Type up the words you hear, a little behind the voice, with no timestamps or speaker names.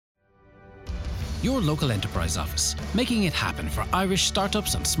Your local enterprise office, making it happen for Irish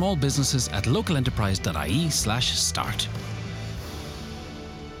startups and small businesses at localenterprise.ie/start.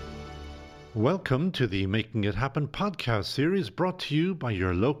 Welcome to the Making It Happen podcast series brought to you by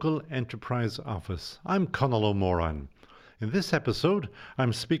your local enterprise office. I'm Conal O'Moran. In this episode,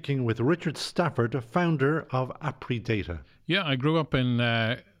 I'm speaking with Richard Stafford, founder of AppriData. Yeah, I grew up in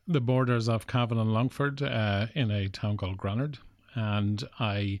the borders of Cavan and Longford in a town called Granard, and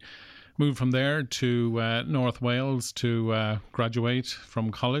I moved from there to North Wales to graduate from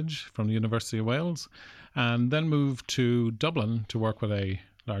college from the University of Wales, and then moved to Dublin to work with a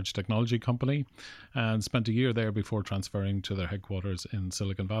large technology company and spent a year there before transferring to their headquarters in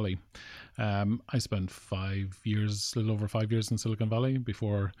Silicon Valley. I spent 5 years, a little over 5 years in Silicon Valley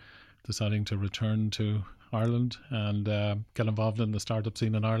before deciding to return to Ireland and get involved in the startup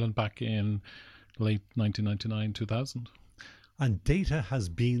scene in Ireland back in late 1999, 2000. And data has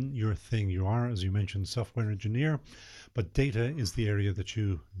been your thing. You are, as you mentioned, software engineer, but data is the area that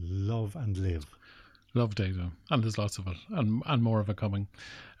you love and live. Love data, and there's lots of it, and more of it coming.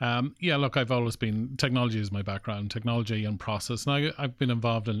 Look, I've always been, technology is my background, technology and process. And I've been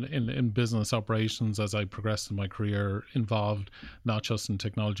involved in business operations as I progressed in my career, involved not just in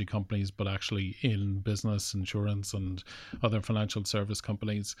technology companies, but actually in business, insurance, and other financial service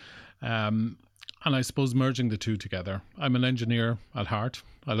companies. And I suppose merging the two together. I'm an engineer at heart.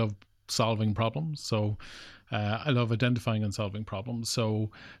 I love solving problems. So I love identifying and solving problems.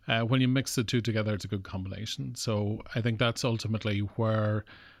 So when you mix the two together, it's a good combination. So I think that's ultimately where,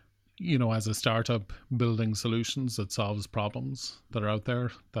 as a startup, building solutions that solves problems that are out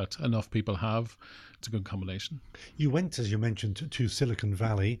there that enough people have, it's a good combination. You went, as you mentioned, to Silicon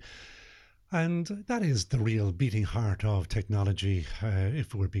Valley. And that is the real beating heart of technology,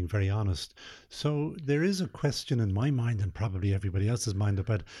 if we're being very honest. So there is a question in my mind and probably everybody else's mind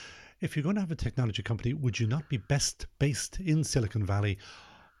about, if you're going to have a technology company, would you not be best based in Silicon Valley?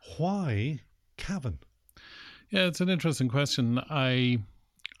 Why Cavan? Yeah, it's an interesting question. I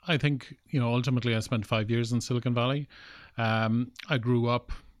think, ultimately I spent 5 years in Silicon Valley. I grew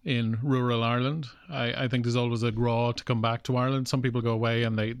up in rural Ireland. I think there's always a draw to come back to Ireland. Some people go away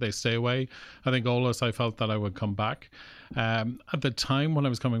and they stay away. I think always I felt that I would come back. At the time when I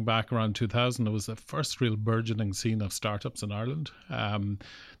was coming back around 2000, it was the first real burgeoning scene of startups in Ireland.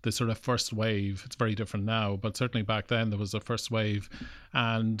 The sort of first wave, it's very different now, but certainly back then there was a first wave,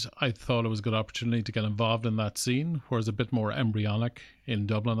 and I thought it was a good opportunity to get involved in that scene, whereas a bit more embryonic in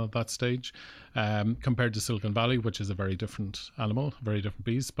Dublin at that stage, compared to Silicon Valley, which is a very different animal, a very different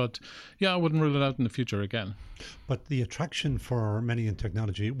beast. But yeah, I wouldn't rule it out in the future again. But the attraction for many in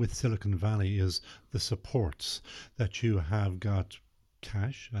technology with Silicon Valley is the supports that you have got,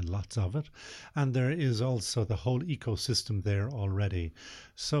 cash and lots of it, and there is also the whole ecosystem there already.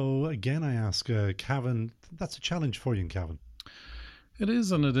 So again, I ask, Cavan, that's a challenge for you in Cavan. It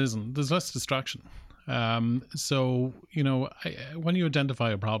is and it isn't. There's less distraction. When you identify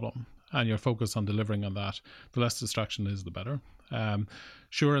a problem and you're focused on delivering on that, the less distraction is, the better.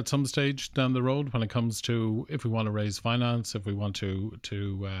 Sure, at some stage down the road, when it comes to if we want to raise finance, if we want to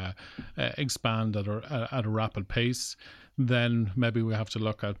expand at a rapid pace, then maybe we have to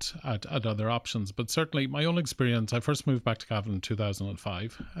look at other options. But certainly my own experience, I first moved back to Cavan in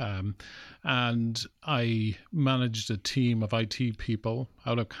 2005, and I managed a team of IT people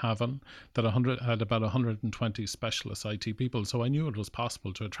out of Cavan that had about 120 specialist IT people. So I knew it was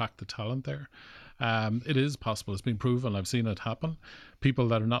possible to attract the talent there. It is possible. It's been proven. I've seen it happen. People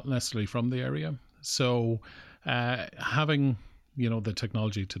that are not necessarily from the area. So having the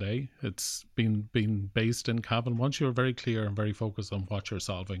technology today, it's been based in Cavan. Once you're very clear and very focused on what you're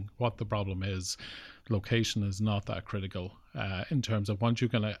solving, what the problem is, location is not that critical in terms of once you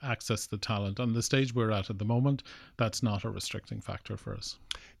can access the talent. And the stage we're at the moment, that's not a restricting factor for us.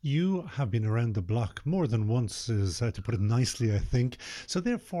 You have been around the block more than once, to put it nicely, I think. So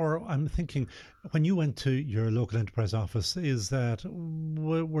therefore, I'm thinking, when you went to your local enterprise office,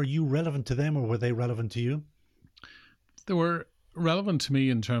 were you relevant to them or were they relevant to you? They were relevant to me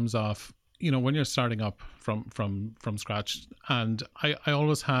in terms of, when you're starting up from scratch. And I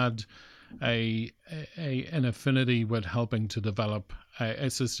always had an affinity with helping to develop a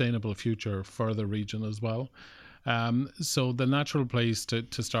sustainable future for the region as well. So the natural place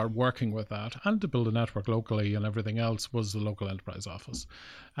to start working with that and to build a network locally and everything else was the local enterprise office.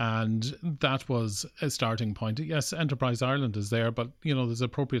 And that was a starting point. Yes, Enterprise Ireland is there, but there's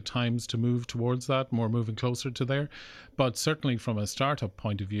appropriate times to move towards that, more moving closer to there. But certainly from a startup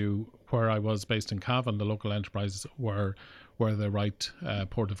point of view, where I was based in Cavan, the local enterprises were were the right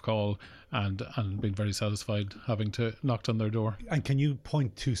port of call, and been very satisfied having to knock on their door. And can you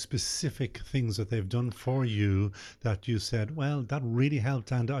point to specific things that they've done for you that you said, well, that really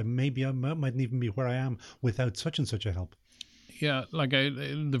helped, and maybe I mightn't even be where I am without such and such a help? Yeah, like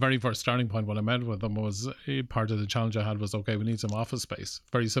the very first starting point when I met with them was part of the challenge I had was, okay, we need some office space.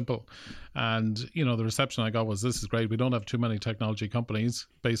 Very simple. And, the reception I got was, this is great. We don't have too many technology companies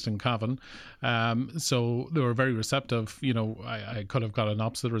based in Cavan. So they were very receptive. I could have got an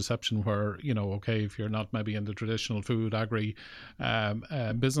opposite reception where, okay, if you're not maybe in the traditional food, agri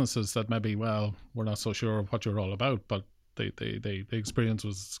businesses, that maybe, well, we're not so sure what you're all about, but the experience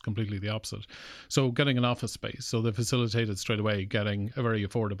was completely the opposite. So getting an office space, so they facilitated straight away getting a very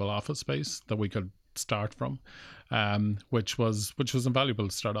affordable office space that we could start from, which was invaluable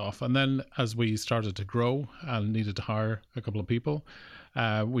to start off. And then as we started to grow and needed to hire a couple of people,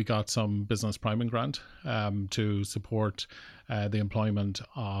 we got some business priming grant to support the employment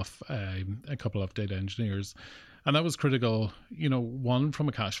of a couple of data engineers. And that was critical, one, from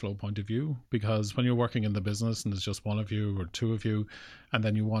a cash flow point of view, because when you're working in the business and there's just one of you or two of you, and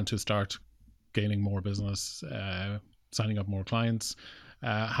then you want to start gaining more business, signing up more clients,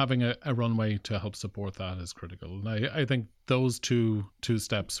 having a runway to help support that is critical. And I think those two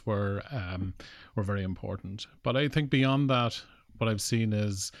steps were very important. But I think beyond that, what I've seen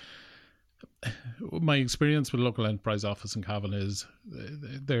is, my experience with local enterprise office in Cavan is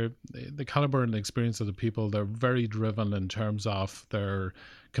the caliber and the experience of the people. They're very driven in terms of their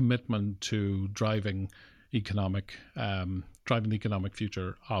commitment to driving the economic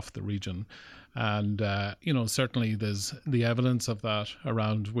future of the region. And, certainly there's the evidence of that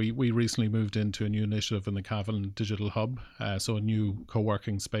around. We recently moved into a new initiative in the Cavan Digital Hub, so a new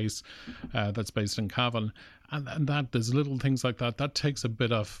co-working space that's based in Cavan. And that there's little things like that takes a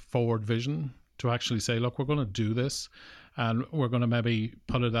bit of forward vision to actually say, look, we're going to do this, and we're going to maybe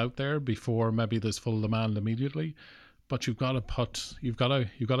put it out there before maybe there's full demand immediately. But you've got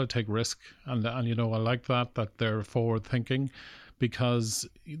to take risk, and I like that they're forward thinking, because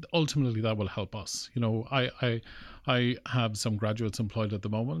ultimately that will help us. I have some graduates employed at the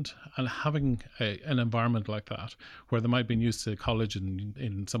moment, and having an environment like that, where they might be used to college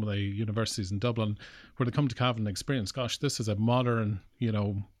in some of the universities in Dublin, where they come to Cavan and experience, gosh, this is a modern,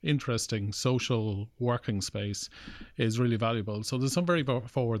 interesting social working space, is really valuable. So there's some very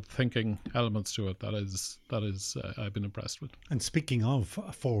forward-thinking elements to it that is I've been impressed with. And speaking of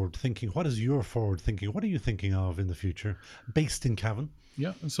forward thinking, what is your forward thinking? What are you thinking of in the future, based in Cavan?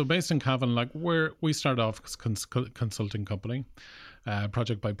 Yeah, so based in Cavan, we started off as a consulting company,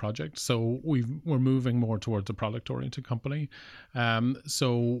 project by project. So we're moving more towards a product-oriented company.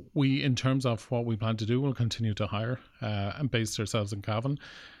 So we, in terms of what we plan to do, we'll continue to hire and base ourselves in Cavan.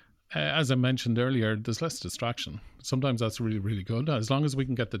 As I mentioned earlier, there's less distraction. Sometimes that's really, really good. As long as we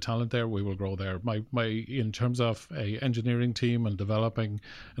can get the talent there, we will grow there. In terms of a engineering team and developing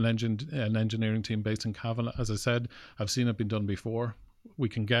an engineering team based in Cavan, as I said, I've seen it been done before. We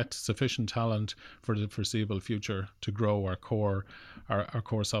can get sufficient talent for the foreseeable future to grow our core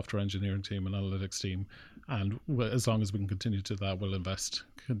software engineering team and analytics team. And as long as we can continue to that, we'll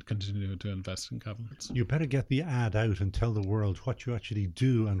continue to invest in Cavan. You better get the ad out and tell the world what you actually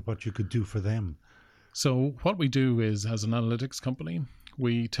do and what you could do for them. So what we do is, as an analytics company,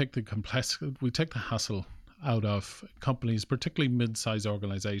 we take the hassle out of companies, particularly mid-sized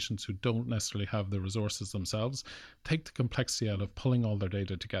organizations who don't necessarily have the resources themselves, take the complexity out of pulling all their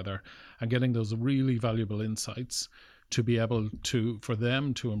data together and getting those really valuable insights to be able to, for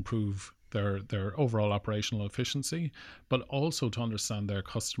them to improve their overall operational efficiency, but also to understand their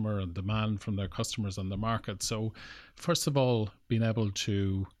customer and demand from their customers and the market. So first of all, being able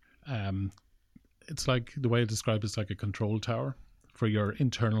to, it's like, the way I describe it's like a control tower for your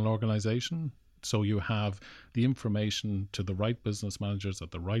internal organization. So you have the information to the right business managers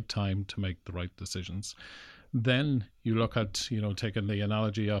at the right time to make the right decisions. Then you look at, taking the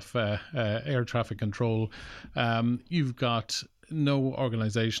analogy of air traffic control, you've got no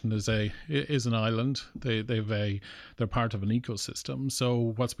organization is an island. They're part of an ecosystem.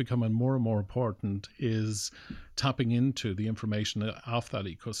 So what's becoming more and more important is tapping into the information of that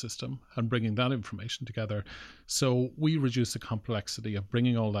ecosystem and bringing that information together. So we reduce the complexity of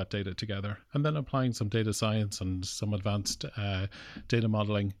bringing all that data together and then applying some data science and some advanced data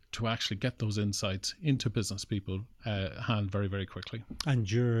modeling to actually get those insights into business people hand very, very quickly. And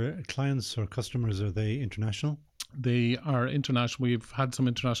your clients or customers, are they international? They are international. We've had some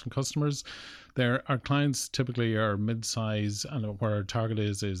international customers. Our clients typically are mid-size, and where our target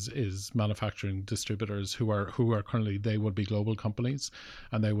is manufacturing distributors who are currently, they would be global companies,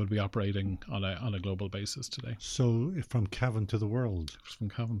 and they would be operating on a global basis today. So from Cavan to the world. From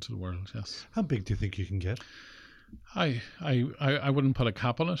Cavan to the world, yes. How big do you think you can get? I wouldn't put a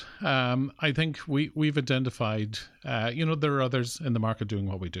cap on it. I think we've identified, there are others in the market doing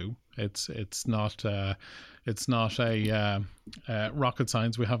what we do. It's not a rocket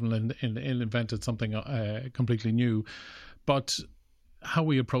science. We haven't invented something completely new, but how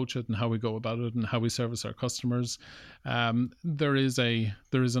we approach it and how we go about it and how we service our customers, there is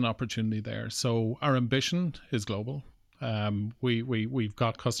an opportunity there. So our ambition is global. We've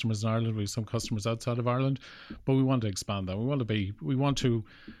got customers in Ireland. We have some customers outside of Ireland, but we want to expand that. We want to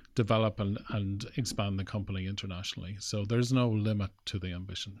develop and expand the company internationally. So there's no limit to the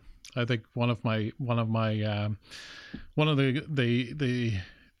ambition. I think one of the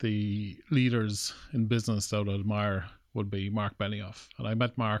leaders in business that I admire would be Mark Benioff. And I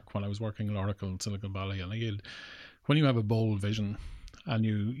met Mark when I was working at Oracle in Silicon Valley. And when you have a bold vision and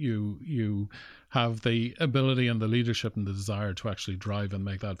you have the ability and the leadership and the desire to actually drive and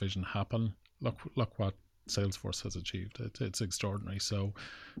make that vision happen, look what Salesforce has achieved. It's extraordinary. So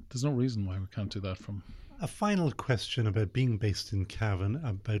there's no reason why we can't do that. A final question about being based in Cavan,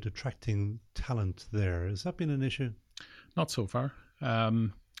 about attracting talent there. Has that been an issue? Not so far.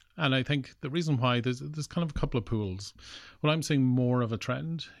 And I think the reason why, there's kind of a couple of pools. What I'm seeing more of a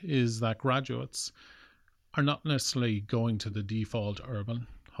trend is that graduates are not necessarily going to the default urban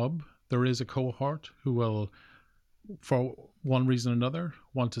hub. There is a cohort who will, for one reason or another,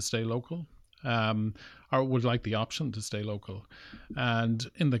 want to stay local, or would like the option to stay local. And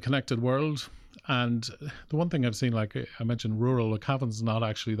in the connected world, and the one thing I've seen, like I mentioned, rural, Cavan's not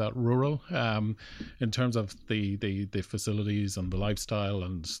actually that rural in terms of the facilities and the lifestyle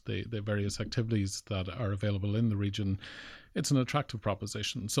and the various activities that are available in the region. It's an attractive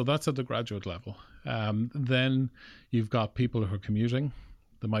proposition. So that's at the graduate level. Then you've got people who are commuting.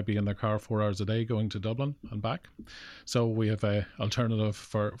 They might be in their car 4 hours a day going to Dublin and back. So we have an alternative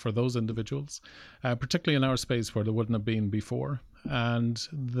for those individuals, particularly in our space where there wouldn't have been before. And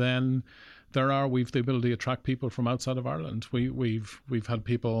then we've the ability to attract people from outside of Ireland. We've had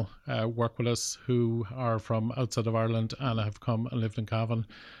people work with us who are from outside of Ireland and have come and lived in Cavan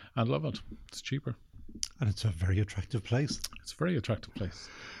and love it. It's cheaper. And it's a very attractive place. It's a very attractive place.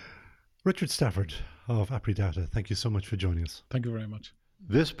 Richard Stafford of ApriData, thank you so much for joining us. Thank you very much.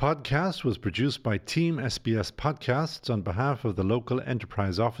 This podcast was produced by Team SBS Podcasts on behalf of the local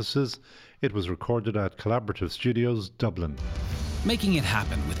enterprise offices. It was recorded at Collaborative Studios, Dublin. Making it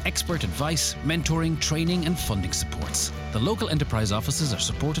happen with expert advice, mentoring, training and funding supports. The local enterprise offices are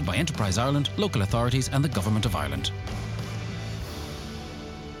supported by Enterprise Ireland, local authorities and the Government of Ireland.